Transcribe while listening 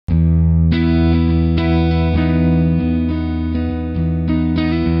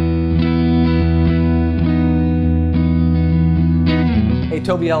Hey,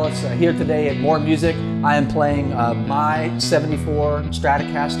 Toby Ellis here today at More Music. I am playing my 74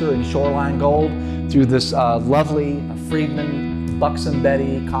 Stratocaster in Shoreline Gold through this lovely Friedman Buxom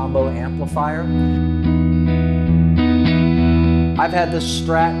Betty combo amplifier. I've had this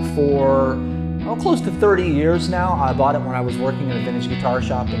Strat for close to 30 years now. I bought it when I was working in a vintage guitar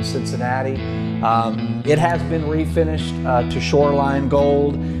shop in Cincinnati. It has been refinished to Shoreline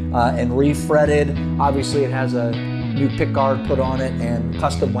Gold and refretted. Obviously it has a new pickguard put on it and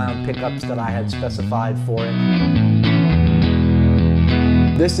custom wound pickups that I had specified for it.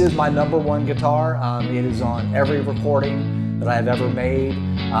 This is my #1 guitar. It is on every recording that I've ever made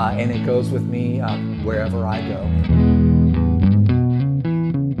and it goes with me wherever I go.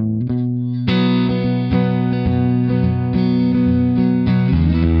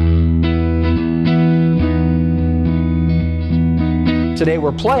 Today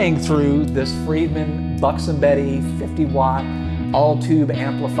we're playing through this Friedman Buxom Betty 50-watt all-tube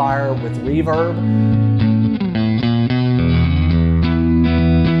amplifier with reverb.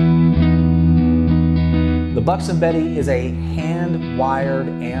 The Buxom Betty is a hand-wired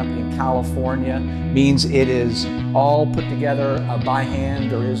amp in California. Means it is all put together by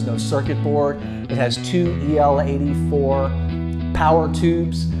hand. There is no circuit board. It has 2 EL84 power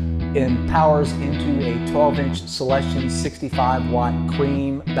tubes and powers into a 12-inch Selection 65-watt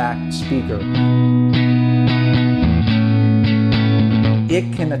cream-backed speaker.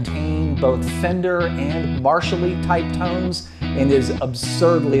 It can attain both Fender and Marshall type tones and is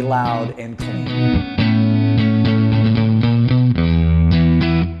absurdly loud and clean.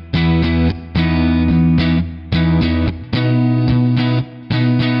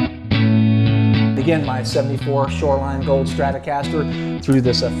 Again, my 74 Shoreline Gold Stratocaster through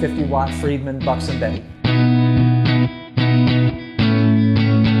this 50-watt Friedman Buxom Betty.